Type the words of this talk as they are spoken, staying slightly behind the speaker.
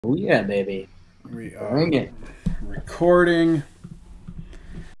Oh yeah, baby. We are Bring it. recording.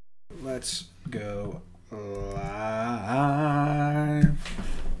 Let's go live.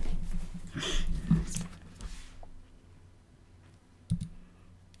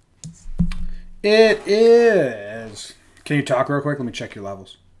 It is. Can you talk real quick? Let me check your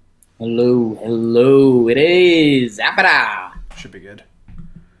levels. Hello. It is Zappada. Should be good.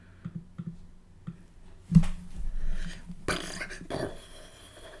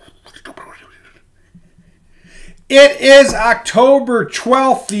 It is October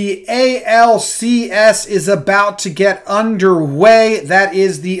 12th. The ALCS is about to get underway. That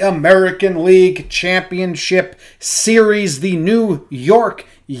is the American League Championship Series. The New York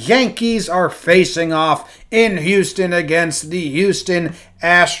Yankees are facing off in Houston against the Houston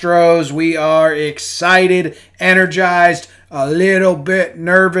Astros. We are excited, energized, a little bit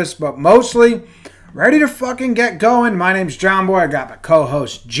nervous, but mostly ready to fucking get going. My name's John Boy. I got my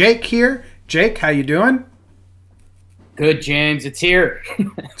co-host Jake here. Jake, how you doing? Good, James. It's here.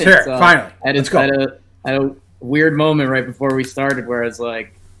 It's here, finally. Let's go. I had a weird moment right before we started where I was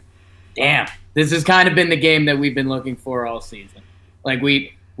like, damn, this has kind of been the game that we've been looking for all season. Like,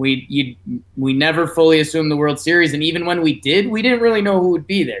 we never fully assumed the World Series, and even when we did, we didn't really know who would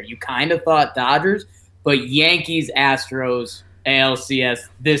be there. You kind of thought Dodgers, but Yankees, Astros, ALCS,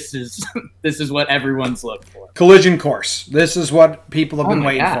 this is what everyone's looked for. Collision course. This is what people have been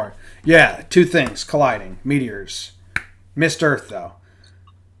waiting for. Yeah, two things colliding. Meteors. Missed Earth, though.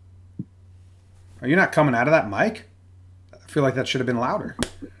 Are you not coming out of that mic? I feel like that should have been louder.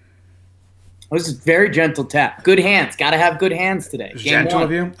 This is very gentle tap. Good hands. Got to have good hands today. Gentle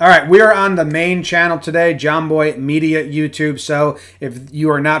of you. All right, we are on the main channel today, John Boy Media YouTube. So if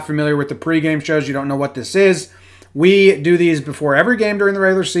you are not familiar with the pregame shows, you don't know what this is, we do these before every game during the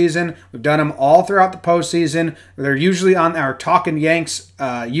regular season. We've done them all throughout the postseason. They're usually on our Talkin Yanks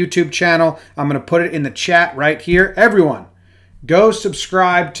YouTube channel. I'm going to put it in the chat right here. Everyone, go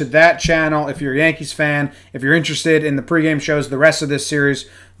subscribe to that channel if you're a Yankees fan. If you're interested in the pregame shows, the rest of this series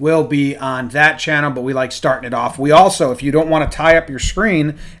will be on that channel, but we like starting it off. We also, if you don't want to tie up your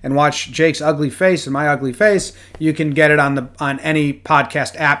screen and watch Jake's ugly face and my ugly face, you can get it on any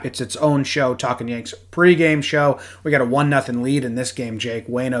podcast app. It's its own show, Talkin Yanks pregame show. We got a 1-0 lead in this game, Jake.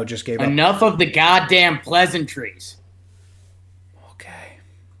 Wayno just gave up. Enough of the goddamn pleasantries. Okay.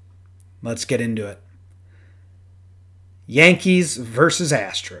 Let's get into it. Yankees versus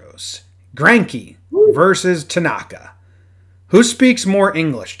Astros. Greinke versus Tanaka. Who speaks more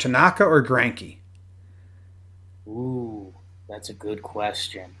English, Tanaka or Greinke? Ooh, that's a good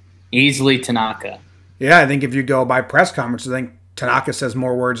question. Easily Tanaka. Yeah, I think if you go by press conference, I think Tanaka says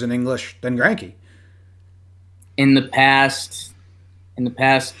more words in English than Greinke. In the past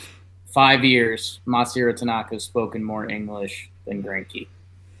 5 years, Masahiro Tanaka has spoken more English than Greinke.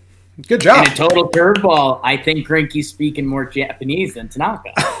 Good job. In a total curveball, I think Greinke's speaking more Japanese than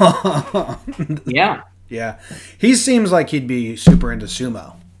Tanaka. Yeah. Yeah. He seems like he'd be super into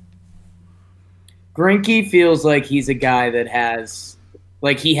sumo. Greinke feels like he's a guy that has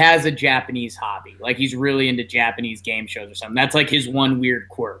a Japanese hobby. Like he's really into Japanese game shows or something. That's like his one weird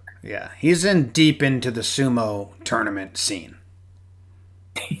quirk. Yeah. He's deep into the sumo tournament scene.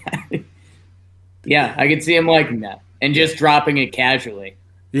 Yeah, I could see him liking that. And just dropping it casually.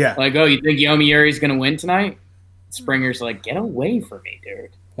 Yeah. Like, oh, you think Yomiuri's going to win tonight? Springer's like, get away from me,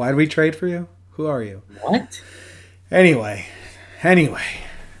 dude. Why'd we trade for you? Who are you? What? Anyway.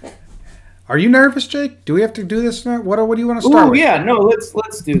 Are you nervous, Jake? Do we have to do this now? What do you want to start with? Yeah, no,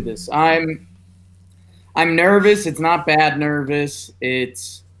 let's do this. I'm nervous. It's not bad nervous.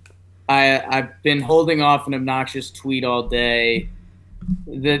 I've been holding off an obnoxious tweet all day.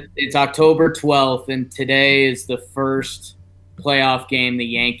 It's October 12th, and today is the first playoff game the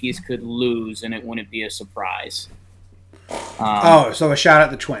Yankees could lose, and it wouldn't be a surprise. So a shot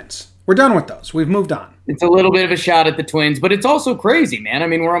at the Twins. We're done with those. We've moved on. It's a little bit of a shot at the Twins, but it's also crazy, man. I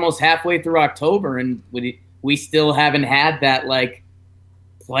mean, we're almost halfway through October, and we still haven't had that, like,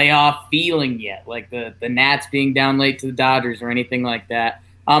 playoff feeling yet, like the Nats being down late to the Dodgers or anything like that.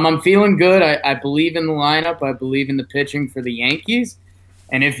 I'm feeling good. I believe in the lineup. I believe in the pitching for the Yankees.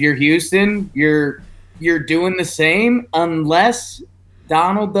 And if you're Houston, you're doing the same unless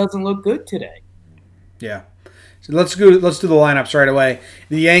Donald doesn't look good today. Yeah. So let's do the lineups right away.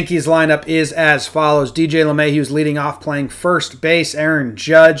 The Yankees lineup is as follows. DJ LeMahieu's leading off, playing first base. Aaron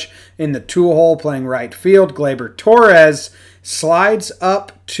Judge in the 2-hole, playing right field. Gleyber Torres slides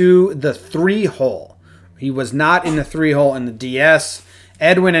up to the 3-hole. He was not in the 3-hole in the DS.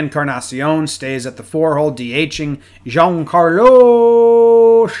 Edwin Encarnacion stays at the 4-hole, DHing.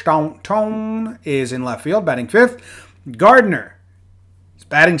 Giancarlo Stanton is in left field, batting fifth. Gardner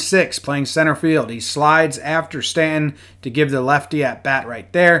Batting 6, playing center field. He slides after Stanton to give the lefty at bat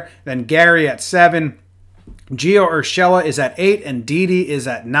right there. Then Gary at 7. Gio Urshela is at 8 and Didi is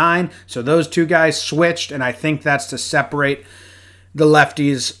at 9. So those two guys switched, and I think that's to separate the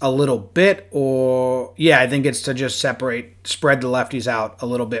lefties a little bit. Or, yeah, I think it's to just spread the lefties out a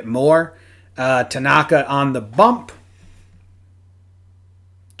little bit more. Tanaka on the bump.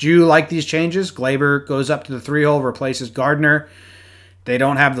 Do you like these changes? Glaber goes up to the 3-hole, replaces Gardner. They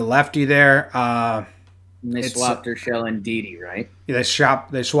don't have the lefty there. They swapped Urshela and Didi, right? Yeah, they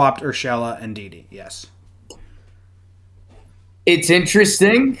swapped Urshela and Didi, yes. It's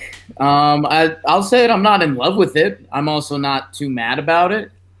interesting. I'll say it. I'm not in love with it. I'm also not too mad about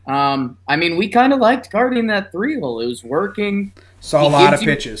it. I mean, we kind of liked guarding that 3-hole. It was working. Saw a lot of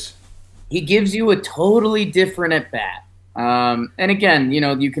pitches. He gives you a totally different at bat. And again,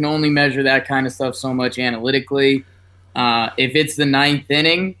 you can only measure that kind of stuff so much analytically. If it's the 9th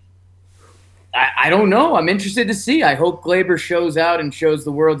inning, I don't know. I'm interested to see. I hope Glaber shows out and shows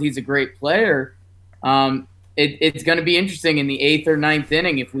the world he's a great player. It's going to be interesting in the 8th or 9th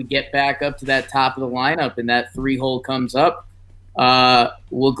inning if we get back up to that top of the lineup and that 3-hole comes up.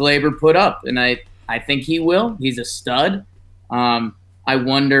 Will Glaber put up? And I think he will. He's a stud. I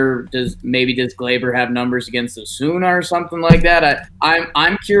wonder, does Glaber have numbers against Osuna or something like that?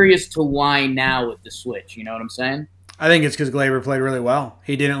 I'm curious to why now with the switch. You know what I'm saying? I think it's because Glaber played really well.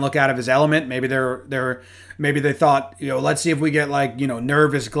 He didn't look out of his element. Maybe they thought, let's see if we get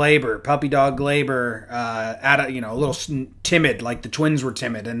nervous Glaber, puppy dog Glaber, a little timid, like the Twins were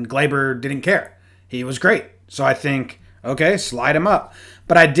timid, and Glaber didn't care. He was great. So I think, okay, slide him up.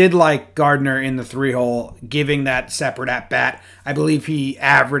 But I did like Gardner in the 3-hole, giving that separate at bat. I believe he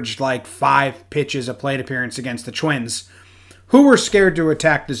averaged 5 pitches a plate appearance against the Twins, who were scared to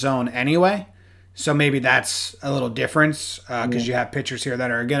attack the zone anyway. So maybe that's a little difference because you have pitchers here that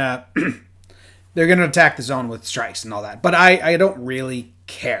are they're gonna attack the zone with strikes and all that. But I don't really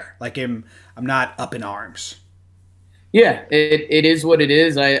care. I'm not up in arms. Yeah, it is what it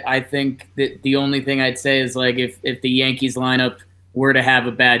is. I think that the only thing I'd say is if the Yankees lineup were to have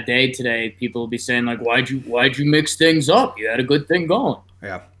a bad day today, people will be saying why'd you mix things up? You had a good thing going.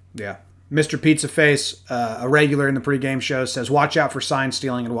 Yeah. Mr. Pizza Face, a regular in the pregame show, says, watch out for sign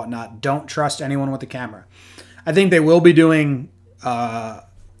stealing and whatnot. Don't trust anyone with a camera. I think they will be doing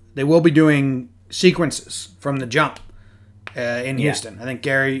sequences from the jump in Houston. I think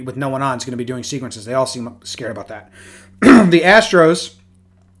Gary, with no one on, is going to be doing sequences. They all seem scared about that. The Astros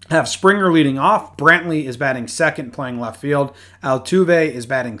have Springer leading off. Brantley is batting second, playing left field. Altuve is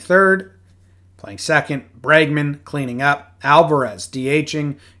batting third, playing second. Bregman cleaning up. Alvarez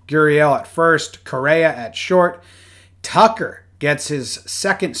DHing. Gurriel at first. Correa at short. Tucker gets his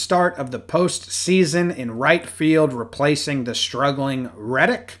second start of the postseason in right field, replacing the struggling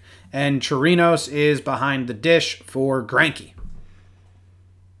Reddick. And Chirinos is behind the dish for Greinke.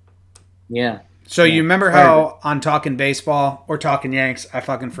 Yeah. So you remember how on Talkin' Baseball or Talkin' Yanks, I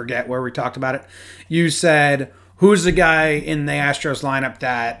fucking forget where we talked about it, you said, who's the guy in the Astros lineup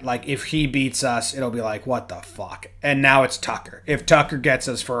that, if he beats us, it'll be what the fuck? And now it's Tucker. If Tucker gets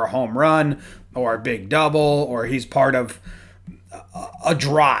us for a home run or a big double, or he's part of a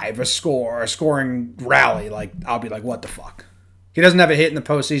drive, a scoring rally, I'll be what the fuck? He doesn't have a hit in the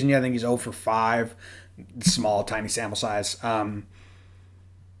postseason yet. I think he's 0 for 5. Small, tiny sample size.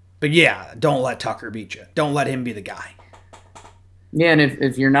 But yeah, don't let Tucker beat you. Don't let him be the guy. Yeah, and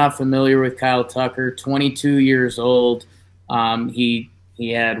if you're not familiar with Kyle Tucker, 22 years old, he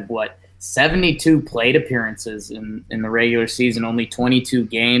had 72 plate appearances in the regular season, only 22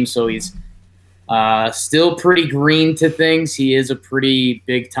 games, so he's still pretty green to things. He is a pretty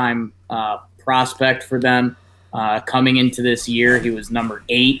big time prospect for them. Coming into this year, he was number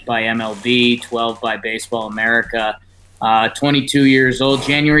 8 by MLB, 12 by Baseball America. 22 years old,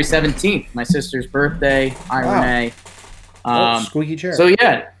 January 17th, my sister's birthday. Hi, wow. Renee. Squeaky chair. So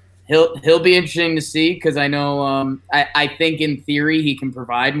yeah, he'll be interesting to see because I know I think in theory he can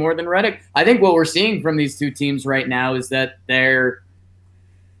provide more than Reddick. I think what we're seeing from these two teams right now is that they're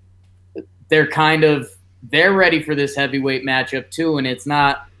ready for this heavyweight matchup too, and it's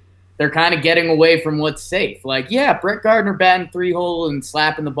not. They're kind of getting away from what's safe. Brett Gardner batting 3-hole and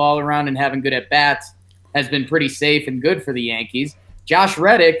slapping the ball around and having good at bats has been pretty safe and good for the Yankees. Josh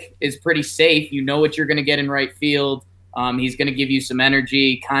Reddick is pretty safe. You know what you're going to get in right field. He's going to give you some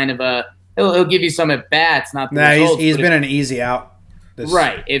energy, he'll give you some at bats, not the results. He's been an easy out.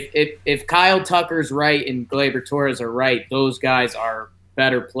 Right. If Kyle Tucker's right and Gleyber Torres are right, those guys are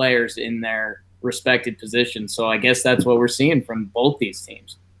better players in their respected positions. So I guess that's what we're seeing from both these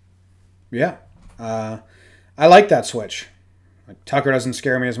teams. Yeah. I like that switch. Like, Tucker doesn't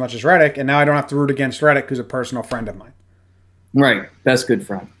scare me as much as Reddick, and now I don't have to root against Reddick, who's a personal friend of mine. Right. Best good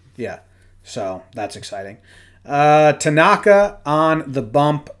friend. Yeah. So that's exciting. Tanaka on the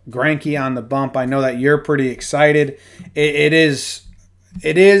bump, Greinke on the bump. I know that you're pretty excited. It is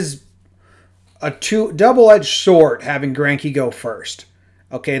a double-edged sword having Greinke go first.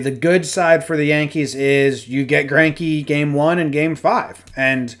 Okay, the good side for the Yankees is you get Greinke game 1 and game 5.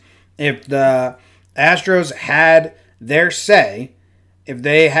 And if the Astros had their say, if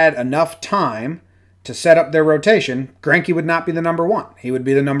they had enough time to set up their rotation, Greinke would not be the number 1. He would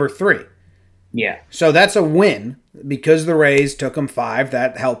be the number 3. Yeah. So that's a win because the Rays took him 5.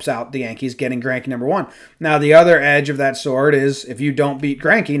 That helps out the Yankees getting Greinke number 1. Now, the other edge of that sword is if you don't beat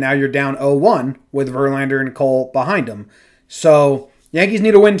Greinke, now you're down 0-1 with Verlander and Cole behind him. So Yankees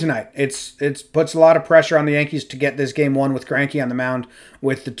need a win tonight. It puts a lot of pressure on the Yankees to get this game 1 with Greinke on the mound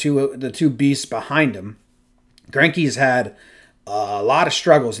with the two beasts behind him. Greinke's had a lot of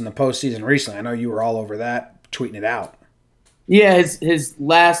struggles in the postseason recently. I know you were all over that, tweeting it out. Yeah, his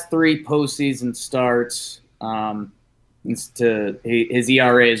last 3 postseason starts, his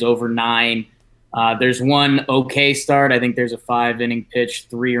ERA is over 9. There's one okay start. I think there's a 5-inning pitch,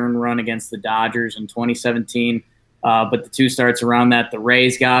 3 earned run against the Dodgers in 2017. But the 2 starts around that, the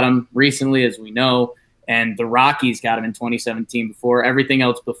Rays got him recently, as we know, and the Rockies got him in 2017 before. Everything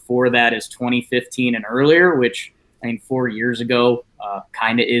else before that is 2015 and earlier, which, 4 years ago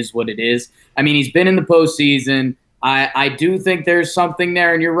kind of is what it is. I mean, he's been in the postseason. I do think there's something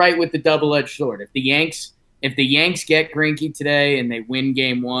there, and you're right with the double-edged sword. If the Yanks get Greinke today and they win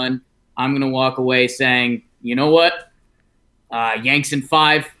game 1, I'm going to walk away saying, you know what? Yanks in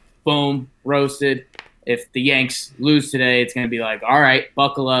 5, boom, roasted. If the Yanks lose today, it's going to be like, all right,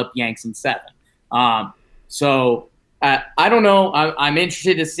 buckle up, Yanks in 7. So I don't know. I'm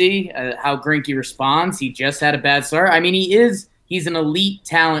interested to see how Greinke responds. He just had a bad start. I mean, he's an elite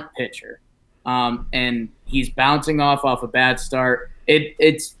talent pitcher, and he's bouncing off a bad start.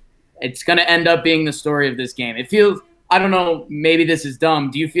 It's going to end up being the story of this game. It feels, I don't know, maybe this is dumb.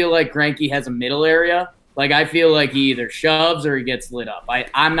 Do you feel like Greinke has a middle area? Like, I feel like he either shoves or he gets lit up.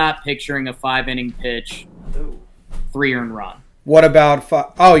 I'm not picturing a 5-inning pitch, 3 earned run. What about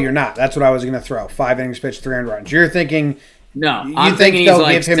oh, you're not. That's what I was going to throw. 5 innings pitched, 3 earned runs. You're thinking no. You think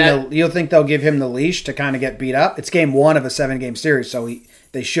they'll give him the leash to kind of get beat up? It's game 1 of a 7-game series, so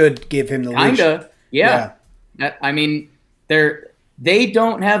they should give him the leash. Kinda, yeah. I mean, they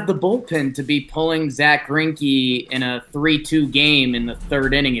don't have the bullpen to be pulling Zach Greinke in a 3-2 game in the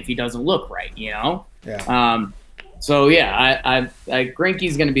 3rd inning if he doesn't look right, you know? Yeah. So yeah,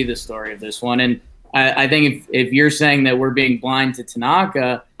 Greinke's going to be the story of this one, and I think if you're saying that we're being blind to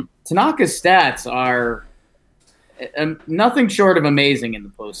Tanaka's stats are nothing short of amazing in the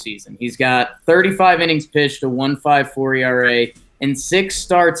postseason. He's got 35 innings pitched, a 1.54 ERA. In 6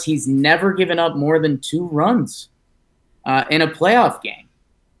 starts, he's never given up more than 2 runs in a playoff game.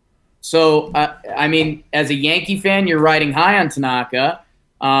 So, I mean, as a Yankee fan, you're riding high on Tanaka,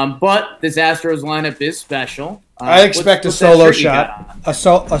 but this Astros lineup is special. I expect a solo shot. A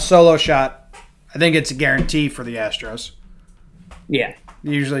solo shot. I think it's a guarantee for the Astros. Yeah.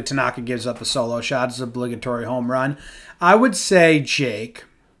 Usually Tanaka gives up a solo shot. It's an obligatory home run. I would say, Jake,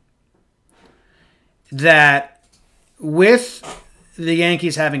 that with the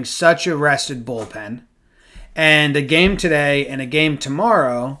Yankees having such a rested bullpen and a game today and a game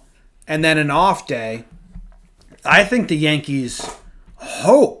tomorrow and then an off day, I think the Yankees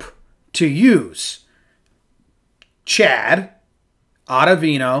hope to use Chad,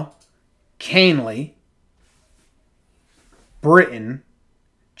 Ottavino, Canely, Britton,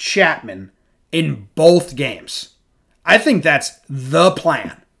 Chapman in both games. I think that's the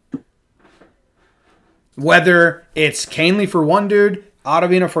plan. Whether it's Canely for one dude,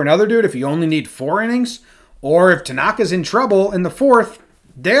 Ottavino for another dude, if you only need 4 innings, or if Tanaka's in trouble in the 4th,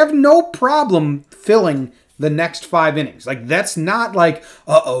 they have no problem filling the next 5 innings. Like, that's not like,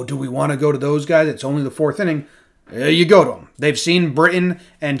 do we want to go to those guys? It's only the 4th inning. You go to them. They've seen Britton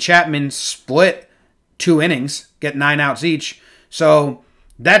and Chapman split 2 innings, get 9 outs each. So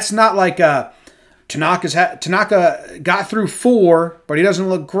that's not like Tanaka got through 4, but he doesn't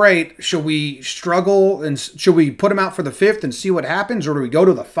look great. Should we struggle and should we put him out for the 5th and see what happens, or do we go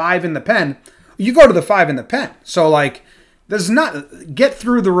to the 5 in the pen? You go to the 5 in the pen. So like, there's not get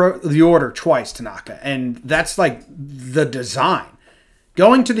through the order twice, Tanaka, and that's like the design.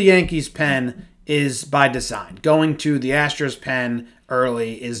 Going to the Yankees pen is by design. Going to the Astros pen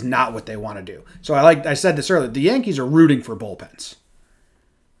early is not what they want to do. So I said this earlier, the Yankees are rooting for bullpens.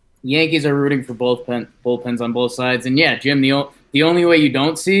 Yankees are rooting for bullpens on both sides. And yeah, Jim, the only way you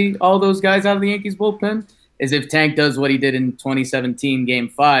don't see all those guys out of the Yankees bullpen is if Tank does what he did in 2017 Game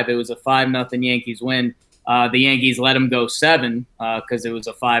 5. It was a 5-0 Yankees win. The Yankees let him go 7 because it was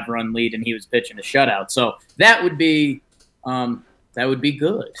a 5-run lead and he was pitching a shutout. So that would be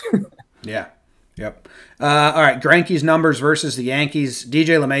good. Yeah. Yep. All right, Greinke's numbers versus the Yankees.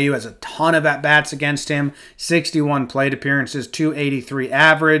 DJ LeMahieu has a ton of at-bats against him. 61 plate appearances, 283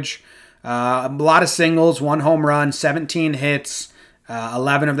 average. A lot of singles, 1 home run, 17 hits.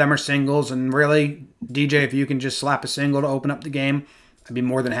 11 of them are singles. And really, DJ, if you can just slap a single to open up the game, I'd be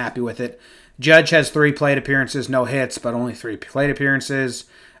more than happy with it. Judge has 3 plate appearances, no hits, but only 3 plate appearances.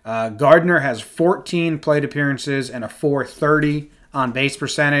 Gardner has 14 plate appearances and a .430 on base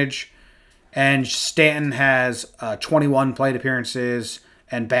percentage. And Stanton has 21 plate appearances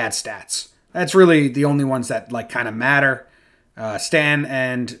and bad stats. That's really the only ones that like kind of matter.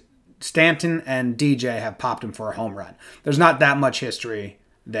 Stanton and DJ have popped him for a home run. There's not that much history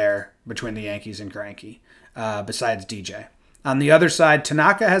there between the Yankees and Greinke, besides DJ. On the other side,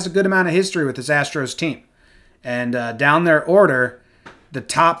 Tanaka has a good amount of history with his Astros team. And down their order, the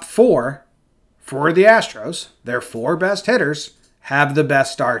top 4 for the Astros, their 4 best hitters, have the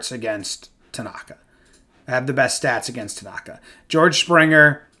best starts against Tanaka. Have the best stats against Tanaka. George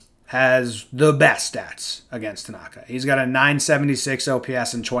Springer has the best stats against Tanaka. He's got a 976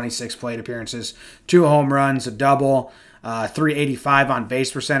 OPS and 26 plate appearances, 2 home runs, a double, 385 on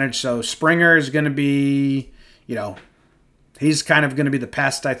base percentage. So Springer is going to be, he's kind of going to be the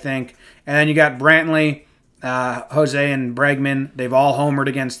pest, I think. And then you got Brantley, Jose, and Bregman. They've all homered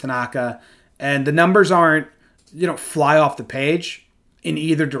against Tanaka. And the numbers aren't, fly off the page in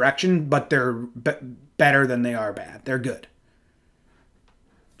either direction, but they're better than they are bad. They're good.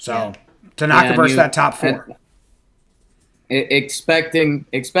 So Tanaka versus that top 4. Expecting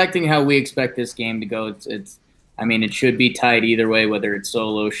how we expect this game to go, it should be tight either way, whether it's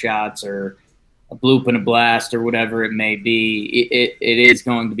solo shots or a bloop and a blast or whatever it may be. It is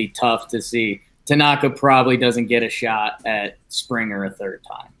going to be tough to see. Tanaka probably doesn't get a shot at Springer a third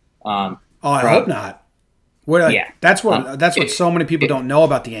time. I hope not. That's what so many people don't know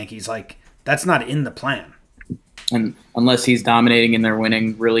about the Yankees. Like, that's not in the plan. And unless he's dominating and they're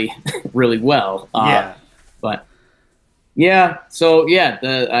winning really, really well. But so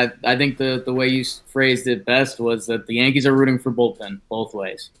I think the way you phrased it best was that the Yankees are rooting for bullpen both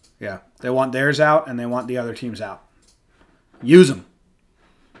ways. Yeah, they want theirs out and they want the other teams out. Use them.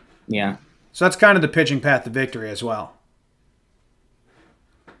 Yeah. So that's kind of the pitching path to victory as well.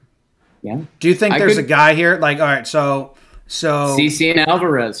 Yeah. Do you think there's a guy here? Like, all right, so CC and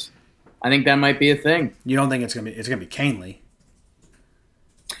Alvarez. I think that might be a thing. You don't think it's gonna be Canely?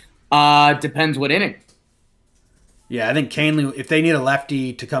 Depends what inning. Yeah, I think Canely. If they need a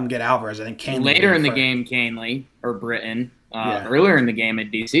lefty to come get Alvarez, I think Canely. Later in the game, Canely or Britton. Earlier in the game,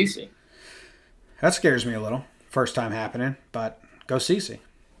 it'd be CC. That scares me a little. First time happening, but go CC.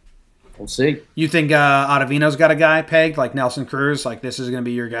 We'll see. You think Ottavino's got a guy pegged like Nelson Cruz? Like this is going to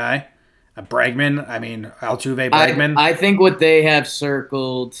be your guy? Bregman? Altuve, Bregman? I think what they have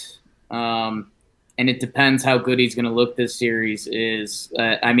circled, and it depends how good he's going to look this series, is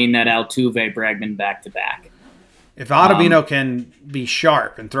that Altuve, Bregman back-to-back. If Ottavino can be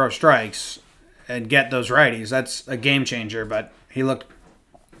sharp and throw strikes and get those righties, that's a game changer, but he looked...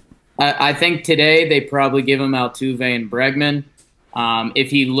 I think today they probably give him Altuve and Bregman.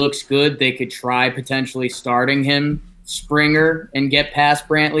 If he looks good, they could try potentially starting him Springer and get past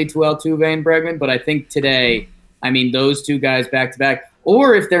Brantley to Altuve and Bregman. But I think today, those 2 guys back-to-back.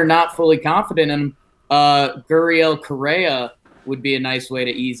 Or if they're not fully confident in him, Gurriel Correa would be a nice way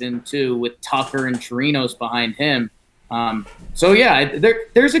to ease in too, with Tucker and Chirinos behind him.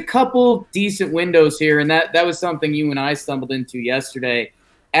 There's a couple decent windows here, and that was something you and I stumbled into yesterday.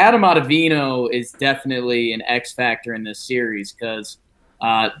 Adam Ottavino is definitely an X factor in this series because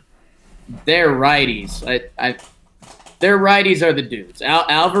they're righties. Their righties are the dudes.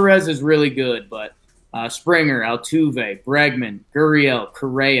 Alvarez is really good, but Springer, Altuve, Bregman, Gurriel,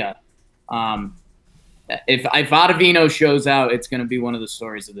 Correa. If Ottavino shows out, it's going to be one of the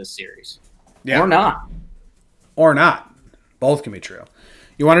stories of this series. Yeah. Or not. Both can be true.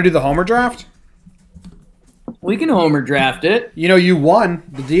 You want to do the homer draft? We can homer draft it. You won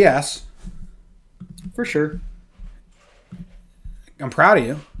the DS. For sure. I'm proud of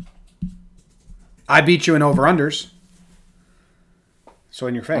you. I beat you in over-unders. So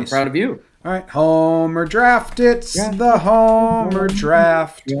in your face. I'm proud of you. All right, homer draft. It's the homer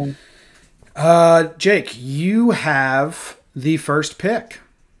draft. Yeah. Jake, you have the first pick.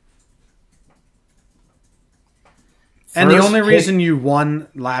 And the only reason you won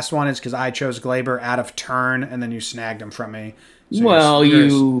last one is because I chose Glaber out of turn, and then you snagged him from me. So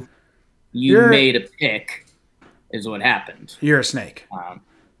you made a pick. is what happened. You're a snake.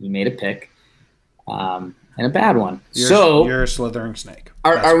 You made a pick, and a bad one. You're a slithering snake.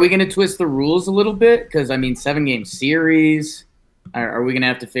 Are we going to twist the rules a little bit? Because, I mean, 7-game series. Are we going to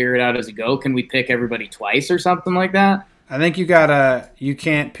have to figure it out as we go? Can we pick everybody twice or something like that? I think you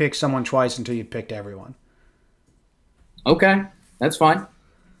can't pick someone twice until you picked everyone. Okay, that's fine.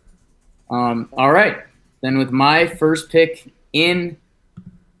 All right. Then with my first pick in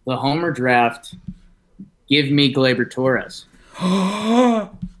the Homer draft, give me Gleyber Torres.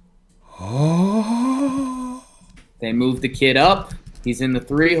 They moved the kid up. He's in the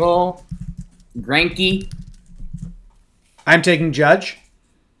 3-hole. Greinke. I'm taking Judge.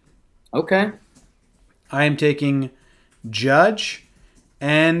 Okay. I am taking Judge,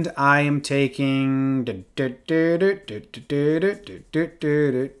 and I am taking. I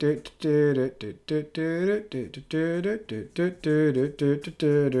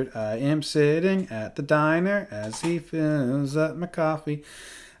am sitting at the diner as he fills up my coffee.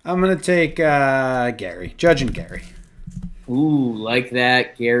 I'm gonna take Gary, Judge, and Gary. Ooh, like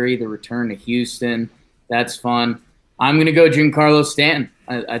that, Gary. The return to Houston. That's fun. I'm gonna go Giancarlo Stanton.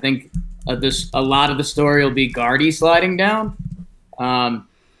 I think a lot of the story will be Gardy sliding down.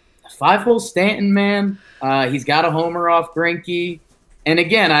 5-hole Stanton, man. He's got a homer off Greinke. And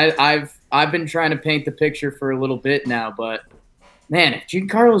again, I've been trying to paint the picture for a little bit now, but man, if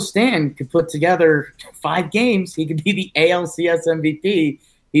Giancarlo Stanton could put together 5 games, he could be the ALCS MVP.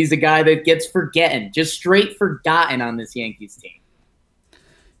 He's a guy that gets just straight forgotten on this Yankees team.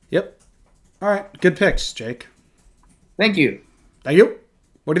 Yep. All right, good picks, Jake. Thank you. Thank you.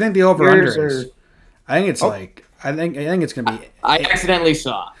 What do you think the over/under is? I think it's I think it's gonna be. I accidentally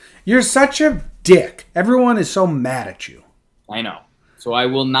saw. You're such a dick. Everyone is so mad at you. I know. So I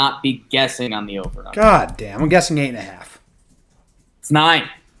will not be guessing on the over. God damn. I'm guessing 8.5. It's 9.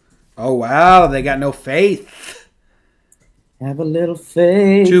 Oh, wow. They got no faith. Have a little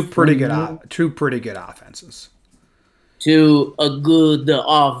faith. Two pretty good offenses. Two good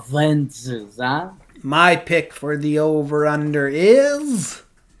offenses, huh? My pick for the over/under is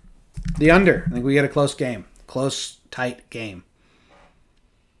the under. I think we get a close game. Close, tight game.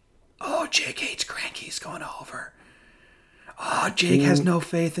 Oh, Jake hates Greinke's going over. Oh, Jake has no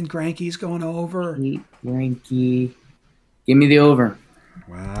faith in Greinke's going over. Greinke. Give me the over.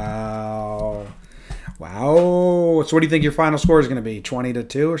 Wow. So what do you think your final score is going to be?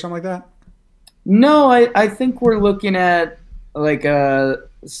 20-2 or something like that? No, I think we're looking at like a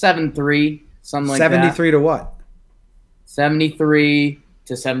 7-3, something like 73 to what?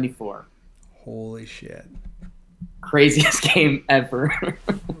 73-74. Holy shit. Craziest game ever.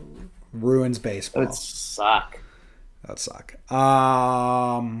 Ruins baseball. That suck.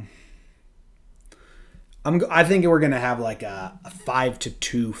 I think we're gonna have like a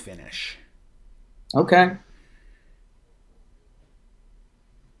 5-2 finish. Okay.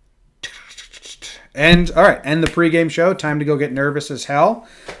 And all right, end the pregame show. Time to go get nervous as hell.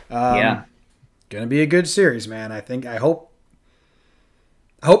 Yeah. Gonna be a good series, man. I hope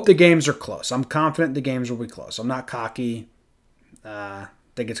the games are close. I'm confident the games will be close. I'm not cocky.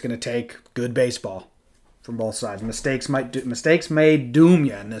 Think it's gonna take good baseball from both sides. Mistakes may doom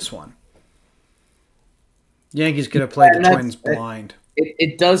you in this one. Yankees could have played the Twins blind.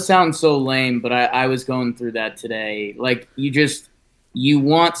 It does sound so lame, but I was going through that today. Like, you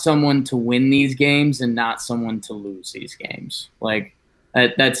want someone to win these games and not someone to lose these games. Like,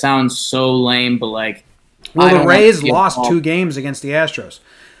 that sounds so lame, but like... Well, the Rays lost 2 games against the Astros.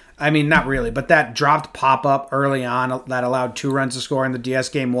 I mean, not really, but that dropped pop-up early on that allowed 2 runs to score in the DS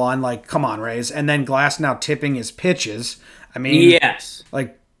game 1. Like, come on, Rays. And then Glass now tipping his pitches. I mean... Yes.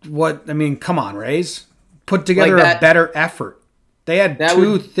 Like, what... I mean, come on, Rays. Put together a better effort. They had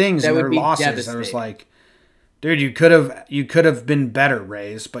 2 things in their losses. I was like, dude, you could have been better,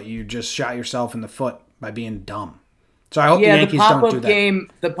 Rays, but you just shot yourself in the foot by being dumb. So I hope the Yankees don't do that.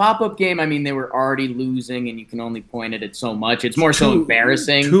 The pop-up game, I mean, they were already losing, and you can only point at it so much. It's more so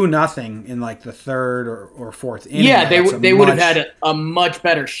embarrassing. 2-0 in like the 3rd or 4th inning. Yeah, they would have had a much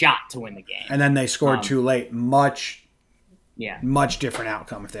better shot to win the game. And then they scored too late. Much different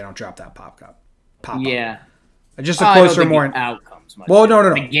outcome if they don't drop that pop-up. Yeah. Just a closer, more outcomes. Well,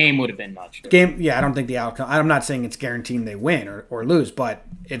 no. The game would have been much different. I don't think the outcome. I'm not saying it's guaranteeing they win or lose, but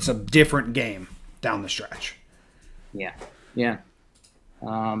it's a different game down the stretch. Yeah.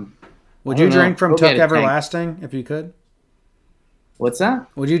 Would you drink from Tuck Everlasting if you could? What's that?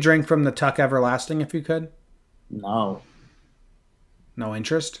 Would you drink from the Tuck Everlasting if you could? No. No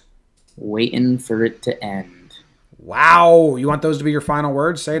interest? Waiting for it to end. Wow. You want those to be your final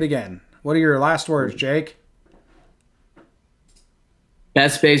words? Say it again. What are your last words, Jake?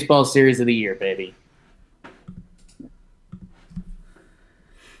 Best baseball series of the year, baby.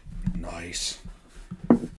 Peace.